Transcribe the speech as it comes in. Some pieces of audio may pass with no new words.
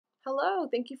Hello,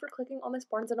 thank you for clicking on this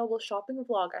Barnes & Noble shopping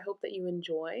vlog. I hope that you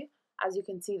enjoy. As you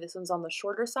can see, this one's on the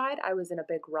shorter side. I was in a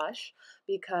big rush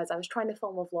because I was trying to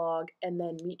film a vlog and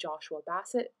then meet Joshua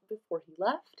Bassett before he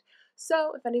left.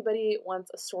 So if anybody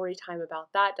wants a story time about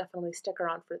that, definitely stick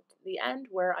around for the end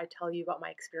where I tell you about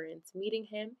my experience meeting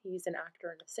him. He's an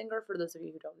actor and a singer, for those of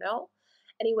you who don't know.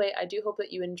 Anyway, I do hope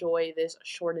that you enjoy this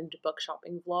shortened book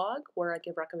shopping vlog where I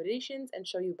give recommendations and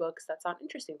show you books that sound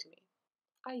interesting to me.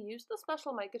 I used the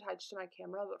special mic attached to my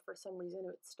camera, but for some reason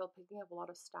it's still picking up a lot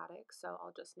of static, so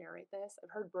I'll just narrate this.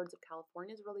 I've heard Birds of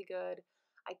California is really good.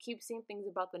 I keep seeing things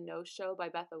about The No Show by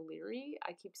Beth O'Leary.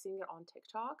 I keep seeing it on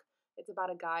TikTok. It's about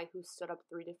a guy who stood up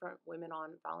 3 different women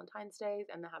on Valentine's Days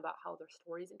and about how their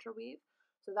stories interweave.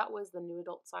 So that was the new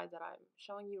adult side that I'm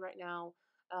showing you right now.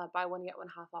 Buy one, get one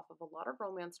half off of a lot of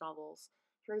romance novels.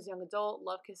 Here's Young Adult,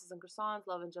 Love, Kisses and Croissants,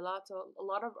 Love and Gelato. A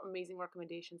lot of amazing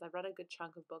recommendations. I've read a good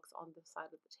chunk of books on this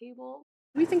side of the table.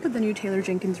 What do you think of the new Taylor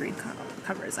Jenkins Reid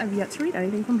covers? I've yet to read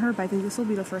anything from her, but I think this will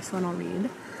be the first one I'll read.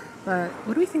 But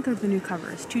what do we think of the new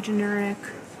covers? Too generic?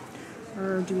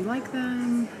 Or do we like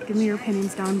them? Give me your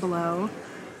opinions down below.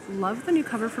 Love the new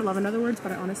cover for Love in Other Words,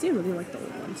 but I honestly really like the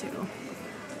old one too.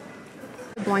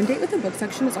 The blind date with the book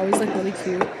section is always like really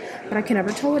cute, but I can never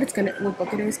tell what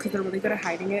book it is because they're really good at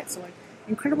hiding it. So like,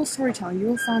 incredible storytelling. You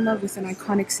will fall in love with an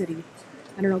iconic city.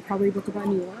 I don't know, probably a book about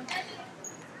New York.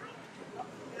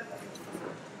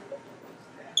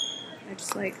 I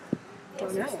just like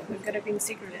don't know. I'm good at being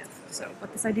secretive.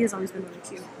 But this idea has always been really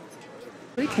cute.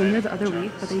 We came here the other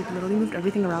week, but they literally moved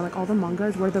everything around. Like all the manga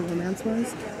is where the romance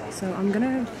was. So I'm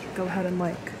gonna go ahead and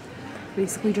like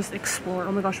basically just explore.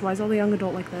 Oh my gosh, why is all the young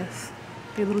adult like this?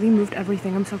 They literally moved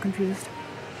everything. I'm so confused.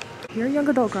 Here are young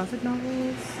adult graphic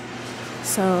novels.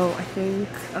 So I think,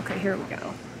 okay, here we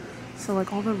go. So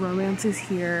like all the romance is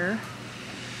here,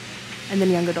 and then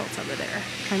young adults over there.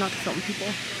 Try not to film people.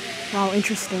 Wow,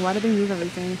 interesting. Why did they move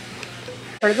everything?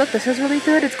 Heard that this is really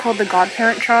good. It's called The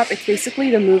Godparent Trap. It's basically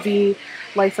the movie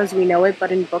Life as We Know It,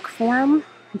 but in book form.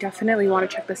 Definitely want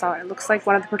to check this out. It looks like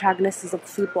one of the protagonists is a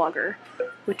food blogger,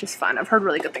 which is fun. I've heard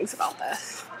really good things about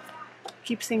this.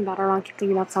 Keep seeing that around, keep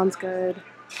thinking that sounds good.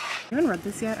 I haven't read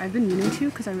this yet. I've been meaning to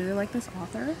because I really like this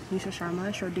author, Nisha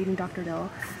Sharma, short Dating Dr. Dill.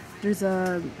 There's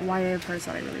a YA of hers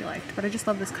that I really liked, but I just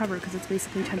love this cover because it's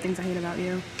basically 10 Things I Hate About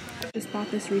You. Just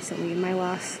bought this recently in my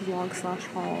last vlog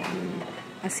 / haul.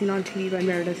 As Seen on TV by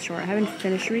Meredith Short. I haven't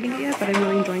finished reading it yet, but I'm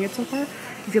really enjoying it so far.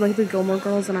 If you like the Gilmore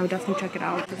Girls, then I would definitely check it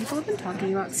out. People have been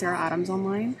talking about Sarah Adams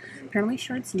online. Apparently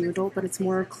she writes new adult, but it's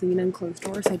more clean and closed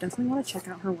door, so I definitely want to check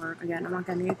out her work. Again, I'm not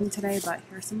getting anything today, but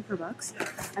here are some of her books.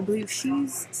 I believe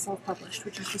she's self-published,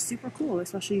 which is just super cool,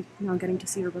 especially now getting to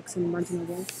see her books in Barnes &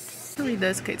 Noble. To read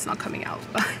this, okay, it's not coming out,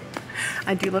 but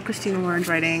I do love Christina Lauren's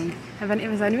writing. Has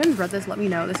anyone read this? Let me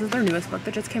know. This is their newest book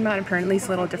that just came out, and apparently it's a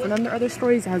little different than their other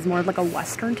stories. It has more of like a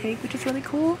Western take, which is really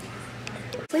cool.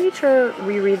 I need to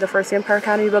reread the first Vampire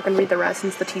Academy book and read the rest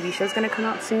since the TV show is going to come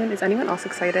out soon. Is anyone else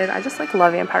excited? I just like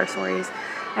love vampire stories.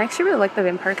 I actually really like the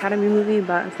Vampire Academy movie,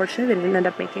 but unfortunately they didn't end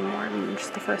up making more. I mean,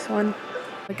 just the first one.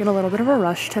 I get a little bit of a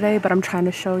rush today, but I'm trying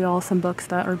to show y'all some books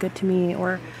that are good to me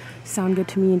or sound good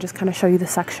to me and just kind of show you the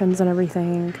sections and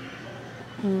everything.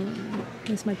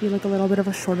 This might be like a little bit of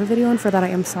a shorter video, and for that I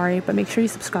am sorry, but make sure you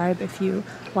subscribe if you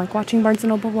like watching Barnes &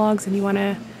 Noble vlogs and you want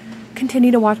to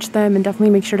continue to watch them, and definitely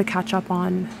make sure to catch up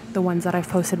on the ones that I've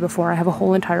posted before. I have a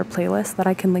whole entire playlist that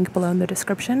I can link below in the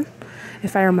description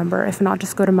if I remember. If not,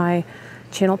 just go to my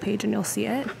channel page and you'll see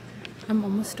it. I'm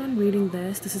almost done reading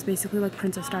this. This is basically like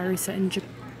Princess Diaries set in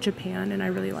Japan, and I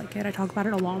really like it. I talk about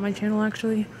it a lot on my channel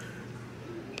actually.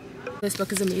 This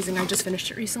book is amazing. I just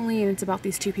finished it recently, and it's about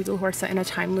these 2 people who are set in a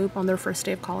time loop on their first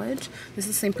day of college. This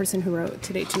is the same person who wrote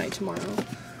Today, Tonight, Tomorrow,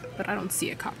 but I don't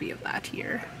see a copy of that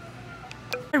here.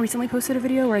 I recently posted a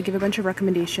video where I give a bunch of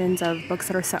recommendations of books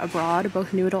that are set abroad,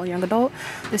 both new adult and young adult.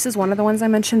 This is one of the ones I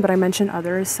mentioned, but I mentioned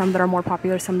others, some that are more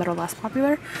popular, some that are less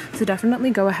popular. So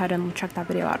definitely go ahead and check that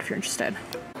video out if you're interested.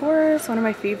 Of course, one of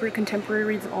my favorite contemporary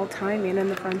reads of all time, Anna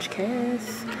and the French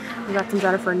Kiss. We got from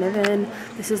Jennifer Niven.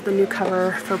 This is the new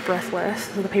cover for Breathless,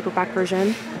 so the paperback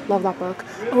version. Love that book.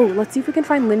 Oh, let's see if we can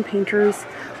find Lynn Painter's.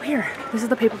 Where? This is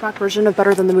the paperback version of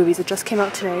Better Than the Movies. It just came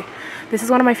out today. This is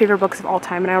one of my favorite books of all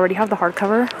time, and I already have the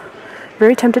hardcover.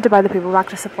 Very tempted to buy the paperback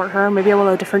to support her. Maybe I will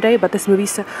a different day, but this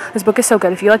book is so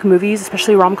good. If you like movies,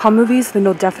 especially rom-com movies, then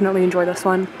you'll definitely enjoy this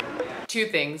one. 2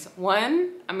 things.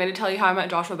 1, I'm going to tell you how I met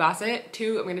Joshua Bassett.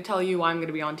 2, I'm going to tell you why I'm going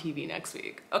to be on TV next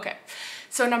week. Okay,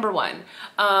 so number 1,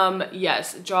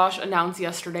 yes, Josh announced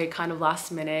yesterday kind of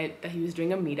last minute that he was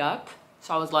doing a meetup.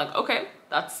 So I was like, okay,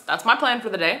 that's my plan for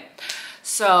the day.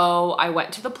 So I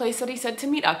went to the place that he said to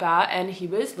meet up at, and he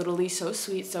was literally so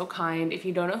sweet, so kind. If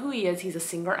you don't know who he is, he's a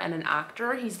singer and an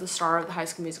actor. He's the star of the High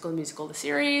School Musical, the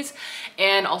series,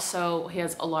 and also he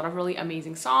has a lot of really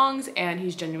amazing songs, and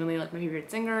he's genuinely like my favorite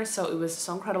singer. So it was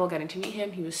so incredible getting to meet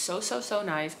him. He was so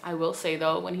nice. I will say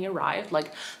though, when he arrived,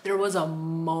 like there was a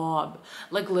mob.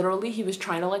 Like literally he was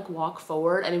trying to like walk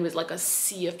forward, and it was like a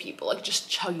sea of people like just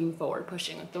chugging forward,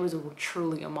 pushing. Like there was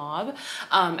truly a mob.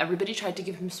 Everybody tried to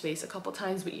give him space a couple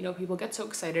times, but you know, people get so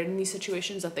excited in these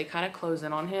situations that they kind of close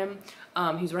in on him.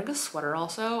 He's wearing a sweater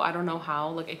also. I don't know how,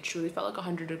 like it truly felt like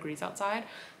 100 degrees outside.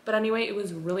 But anyway, it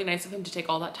was really nice of him to take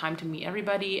all that time to meet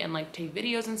everybody and like take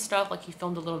videos and stuff. Like he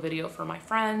filmed a little video for my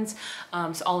friends.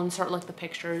 So I'll insert like the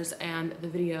pictures and the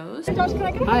videos. Hey Josh, can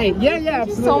I get a Hi, yeah,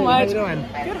 absolutely. so much. How you doing?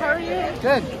 Good, how are you?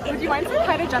 Good. Would you mind saying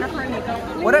hi to Jennifer and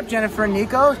Nico? What up, Jennifer and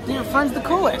Nico? Your friend's the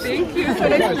coolest. Thank you, so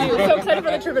nice to meet you. So excited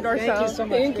for the Troubadour show. Thank you so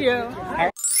much. Thank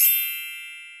you.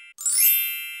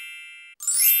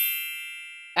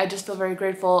 I just feel very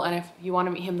grateful, and if you want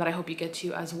to meet him, that I hope you get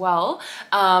to as well.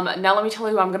 Now let me tell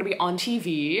you, I'm gonna be on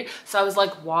TV. So I was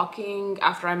like walking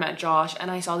after I met Josh,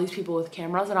 and I saw these people with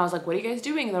cameras, and I was like, what are you guys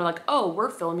doing? And they're like, oh, we're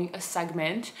filming a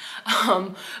segment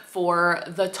for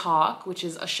The Talk, which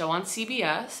is a show on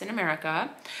CBS in America.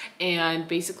 And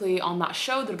basically on that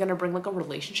show, they're gonna bring like a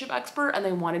relationship expert, and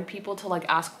they wanted people to like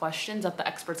ask questions that the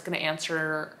expert's gonna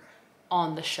answer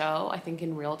on the show, I think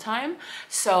in real time.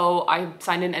 So I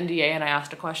signed an NDA and I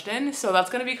asked a question. So that's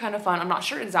gonna be kind of fun. I'm not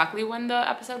sure exactly when the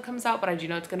episode comes out, but I do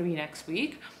know it's gonna be next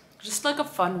week. Just like a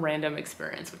fun random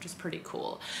experience, which is pretty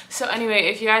cool. So anyway,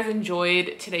 if you guys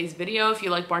enjoyed today's video, if you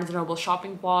like Barnes & Noble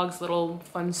shopping vlogs, little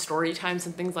fun story times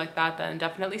and things like that, then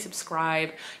definitely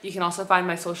subscribe. You can also find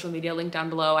my social media link down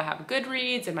below. I have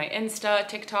Goodreads and my Insta,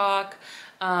 TikTok,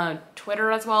 Twitter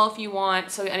as well if you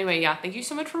want. So anyway, yeah, thank you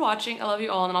so much for watching. I love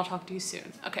you all, and I'll talk to you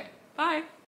soon. Okay, bye.